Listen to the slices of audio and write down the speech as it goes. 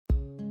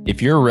If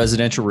you're a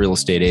residential real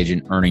estate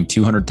agent earning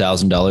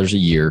 $200,000 a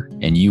year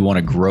and you want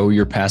to grow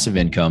your passive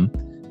income,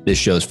 this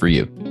show's for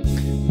you.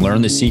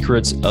 Learn the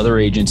secrets other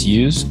agents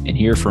use and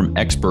hear from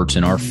experts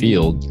in our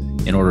field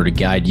in order to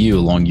guide you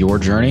along your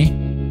journey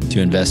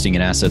to investing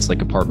in assets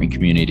like apartment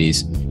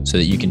communities so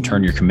that you can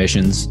turn your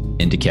commissions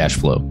into cash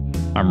flow.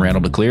 I'm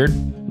Randal McLeaird.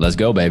 Let's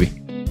go, baby.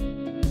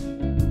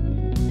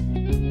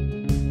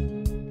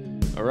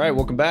 All right,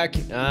 welcome back.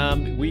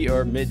 We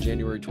are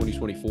mid-January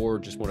 2024.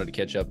 Just wanted to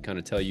catch up, kind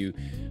of tell you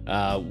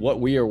what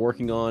we are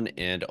working on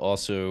and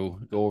also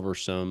go over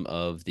some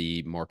of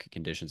the market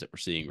conditions that we're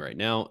seeing right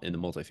now in the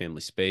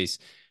multifamily space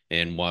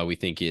and why we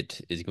think it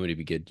is going to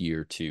be a good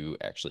year to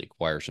actually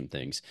acquire some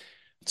things.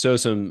 So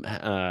some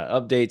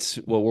updates,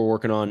 what we're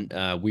working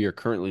on. We are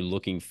currently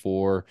looking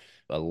for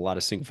a lot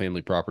of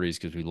single-family properties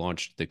because we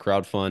launched the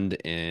crowdfund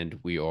and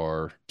we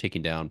are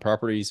taking down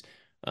properties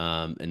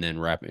and then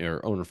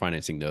owner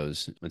financing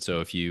those. And so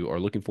if you are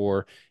looking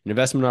for an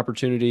investment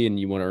opportunity and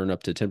you want to earn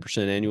up to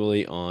 10%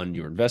 annually on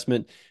your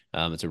investment,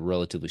 it's a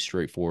relatively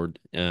straightforward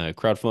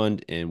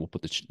crowdfund, and we'll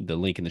put the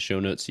link in the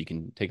show notes so you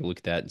can take a look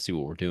at that and see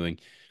what we're doing.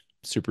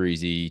 Super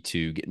easy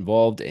to get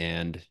involved,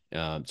 and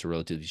it's a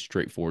relatively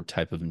straightforward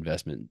type of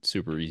investment,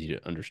 super easy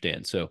to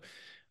understand. So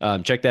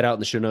check that out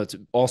in the show notes.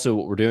 Also,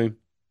 what we're doing,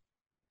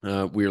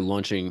 we are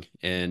launching,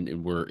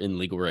 and we're in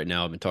legal right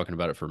now. I've been talking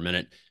about it for a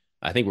minute.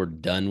 I think we're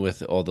done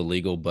with all the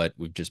legal, but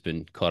we've just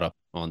been caught up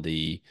on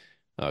the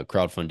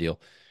crowdfund deal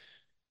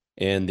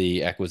and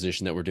the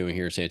acquisition that we're doing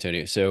here in San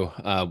Antonio.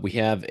 So we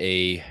have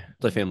a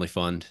multifamily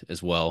fund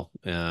as well,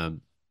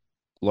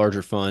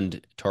 larger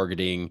fund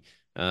targeting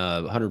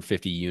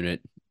 150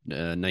 unit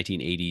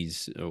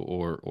 1980s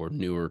or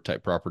newer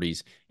type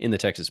properties in the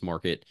Texas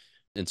market.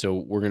 And so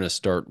we're going to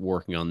start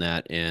working on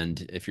that.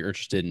 And if you're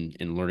interested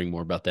in learning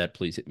more about that,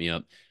 please hit me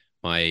up.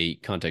 My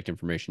contact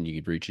information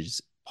you could reach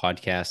is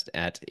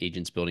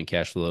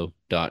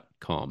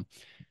podcast@agentsbuildingcashflow.com.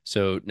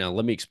 So now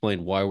let me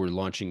explain why we're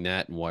launching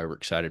that and why we're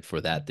excited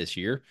for that this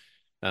year.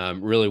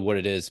 Really what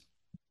it is,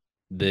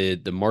 the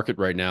market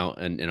right now,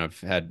 and I've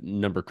had a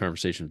number of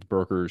conversations with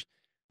brokers,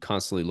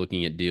 constantly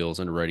looking at deals,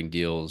 underwriting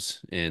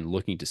deals, and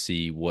looking to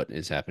see what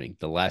is happening.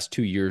 The last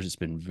 2 years, it's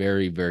been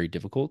very, very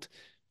difficult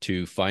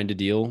to find a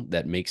deal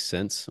that makes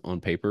sense on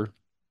paper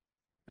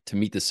to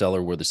meet the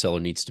seller where the seller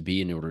needs to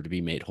be in order to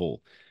be made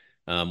whole.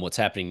 What's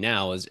happening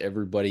now is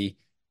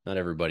not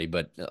everybody,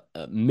 but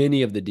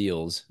many of the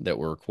deals that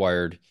were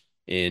acquired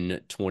in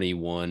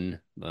 21,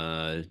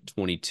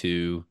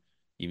 22,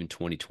 even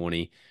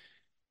 2020,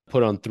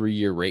 put on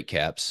 3-year rate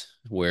caps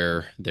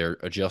where their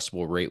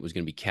adjustable rate was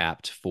going to be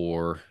capped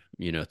for,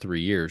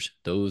 3 years.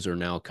 Those are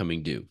now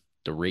coming due.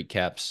 The rate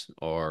caps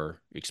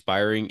are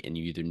expiring, and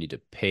you either need to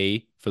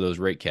pay for those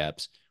rate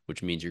caps,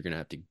 which means you're going to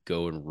have to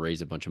go and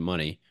raise a bunch of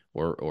money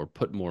or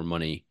put more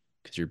money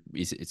because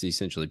it's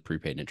essentially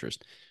prepaid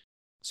interest.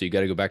 So you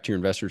got to go back to your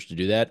investors to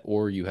do that,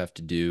 or you have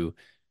to do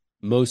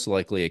most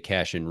likely a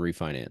cash in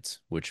refinance,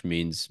 which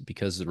means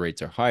because the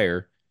rates are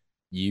higher,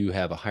 you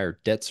have a higher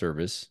debt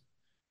service,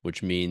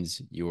 which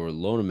means your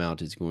loan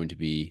amount is going to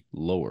be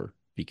lower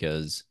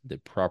because the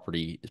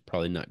property is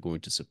probably not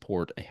going to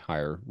support a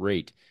higher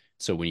rate.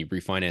 So when you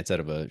refinance out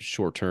of a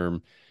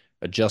short-term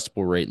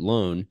adjustable rate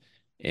loan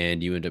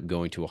and you end up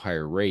going to a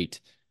higher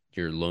rate,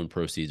 your loan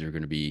proceeds are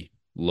going to be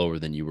lower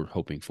than you were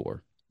hoping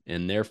for.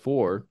 And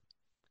therefore,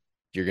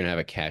 you're going to have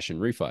a cash in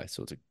refi.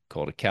 So it's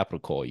called a capital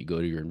call. You go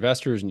to your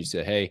investors and you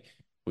say, hey,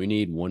 we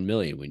need 1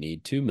 million, we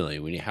need 2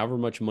 million, we need however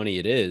much money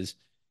it is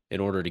in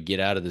order to get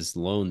out of this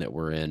loan that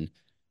we're in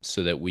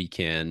so that we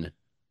can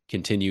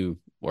continue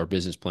our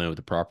business plan with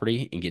the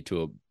property and get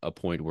to a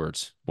point where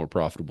it's more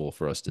profitable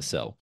for us to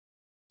sell.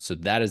 So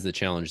that is the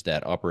challenge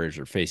that operators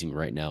are facing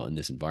right now in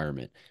this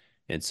environment.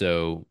 And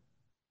so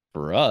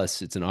for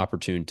us, it's an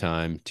opportune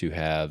time to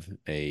have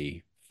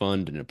a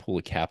fund and a pool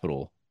of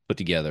capital put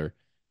together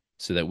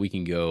so that we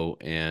can go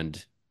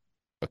and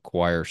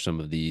acquire some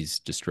of these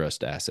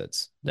distressed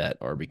assets that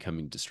are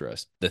becoming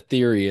distressed. The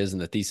theory is, and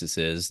the thesis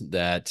is,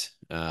 that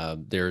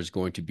there's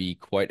going to be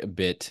quite a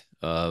bit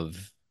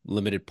of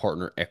limited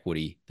partner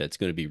equity that's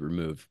going to be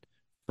removed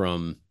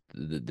from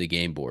the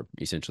game board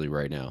essentially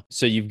right now.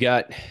 So you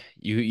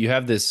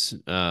have this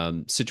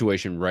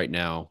situation right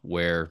now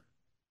where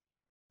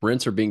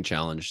rents are being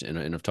challenged, and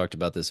I've talked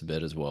about this a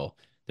bit as well.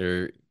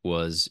 There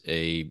was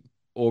a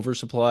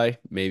oversupply,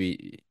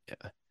 maybe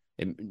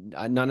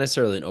not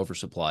necessarily an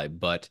oversupply,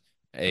 but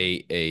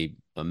a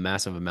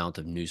massive amount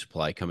of new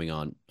supply coming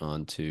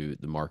onto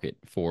the market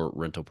for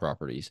rental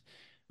properties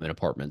and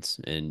apartments.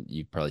 And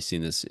you've probably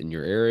seen this in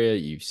your area.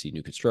 You see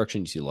new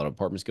construction, you see a lot of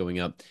apartments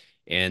going up,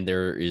 and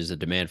there is a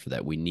demand for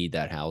that. We need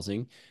that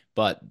housing,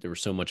 but there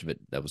was so much of it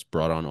that was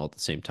brought on all at the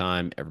same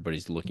time.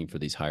 Everybody's looking for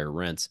these higher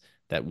rents.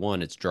 That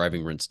one, it's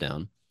driving rents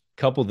down.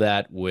 Couple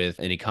that with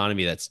an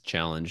economy that's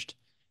challenged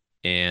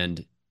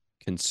and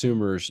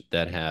consumers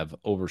that have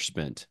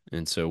overspent.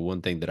 And so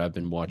one thing that I've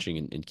been watching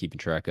and keeping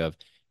track of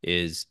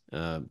is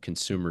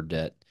consumer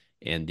debt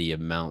and the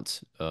amount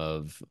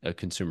of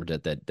consumer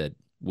debt that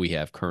we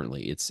have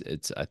currently.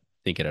 It's I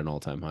think at an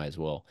all-time high as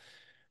well.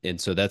 And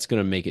so that's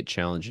going to make it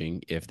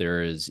challenging if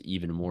there is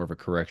even more of a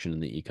correction in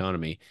the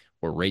economy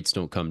where rates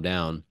don't come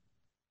down,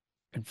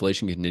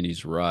 inflation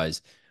continues to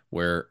rise,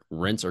 where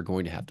rents are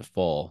going to have to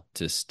fall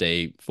to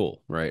stay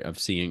full, right? I've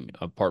seen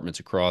apartments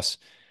across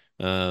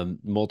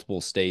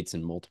multiple states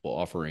and multiple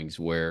offerings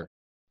where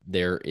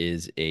there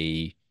is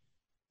a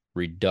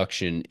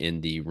reduction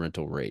in the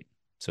rental rate.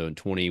 So in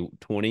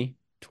 2020,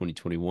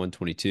 2021,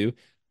 22, a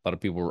lot of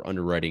people were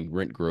underwriting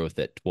rent growth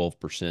at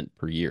 12%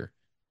 per year,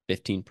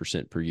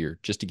 15% per year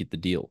just to get the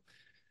deal.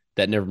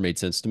 That never made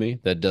sense to me.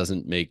 That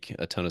doesn't make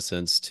a ton of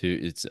sense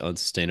it's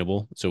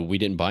unsustainable. So we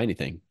didn't buy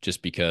anything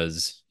just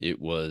because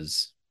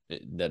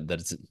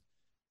that's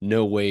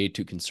no way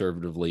to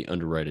conservatively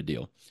underwrite a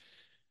deal.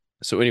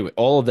 So anyway,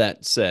 all of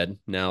that said,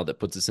 now that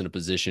puts us in a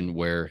position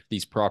where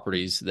these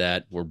properties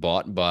that were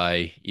bought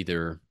by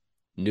either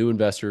new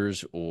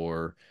investors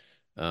or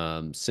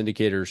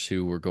syndicators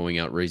who were going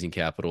out raising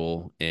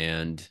capital,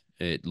 and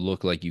it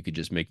looked like you could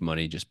just make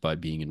money just by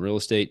being in real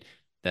estate,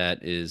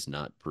 that is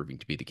not proving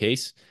to be the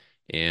case.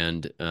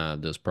 And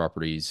those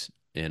properties,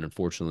 and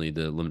unfortunately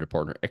the limited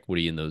partner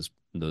equity in those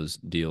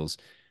deals,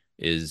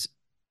 is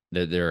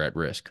that they're at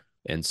risk.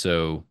 And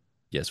so,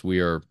 yes,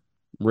 we are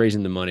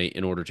raising the money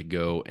in order to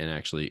go and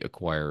actually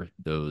acquire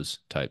those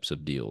types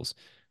of deals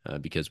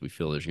because we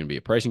feel there's going to be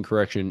a pricing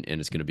correction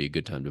and it's going to be a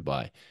good time to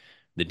buy.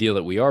 The deal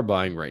that we are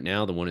buying right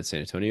now, the one in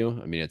San Antonio,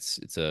 I mean, it's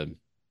a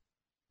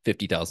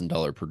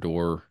 $50,000 per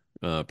door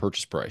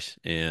purchase price,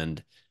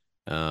 and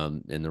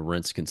the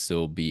rents can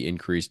still be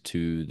increased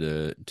to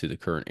the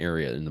current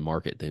area in the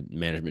market. The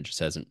management just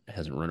hasn't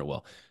run it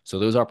well. So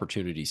those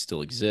opportunities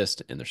still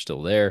exist and they're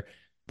still there,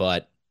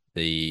 but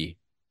the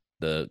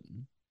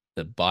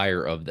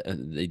buyer of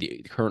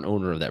the current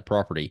owner of that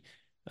property,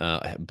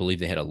 I believe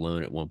they had a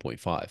loan at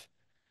 1.5.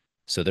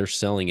 So they're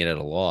selling it at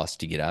a loss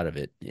to get out of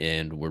it,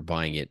 and we're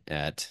buying it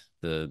at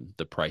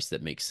the price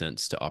that makes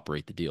sense to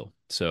operate the deal.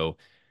 So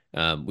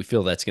we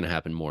feel that's going to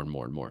happen more and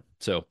more and more.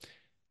 So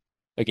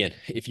again,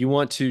 if you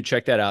want to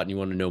check that out and you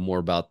want to know more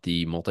about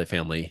the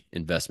multifamily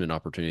investment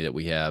opportunity that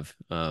we have,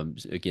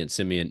 again,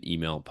 send me an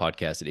email,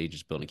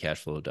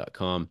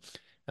 podcast@agentsbuildingcashflow.com.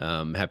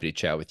 I'm happy to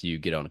chat with you,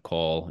 get on a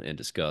call and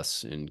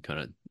discuss and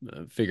kind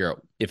of figure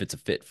out if it's a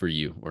fit for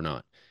you or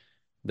not.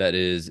 That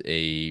is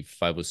a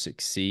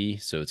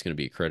 506C, so it's going to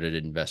be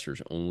accredited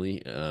investors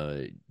only.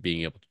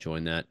 Being able to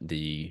join that,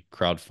 the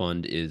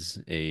crowdfund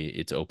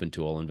it's open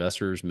to all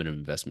investors. Minimum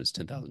investment is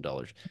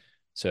 $10,000.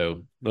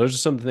 So those are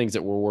some of the things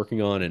that we're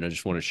working on, and I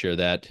just want to share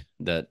that's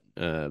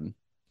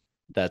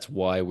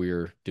why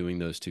we're doing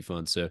those two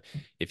funds. So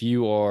if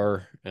you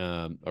are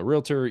a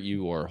realtor,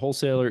 you are a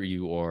wholesaler,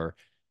 you are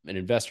an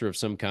investor of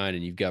some kind,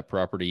 and you've got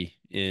property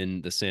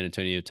in the San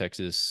Antonio,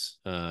 Texas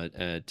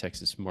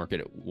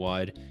market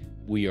wide,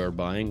 we are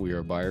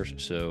buyers.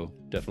 So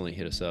definitely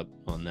hit us up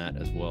on that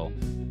as well.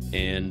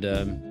 And if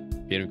you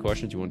have any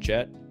questions, you want to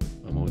chat,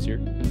 I'm always here.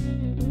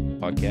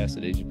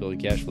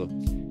 Podcast@agentsbuildingcashflow.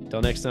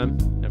 Until next time,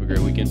 have a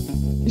great weekend.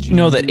 Did you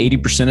know that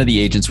 80% of the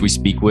agents we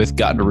speak with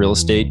got into real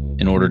estate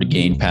in order to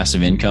gain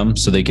passive income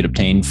so they could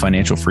obtain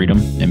financial freedom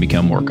and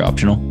become work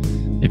optional?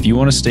 If you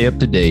want to stay up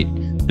to date,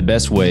 the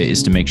best way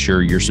is to make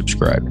sure you're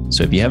subscribed.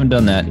 So if you haven't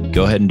done that,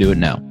 go ahead and do it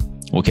now.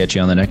 We'll catch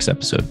you on the next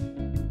episode.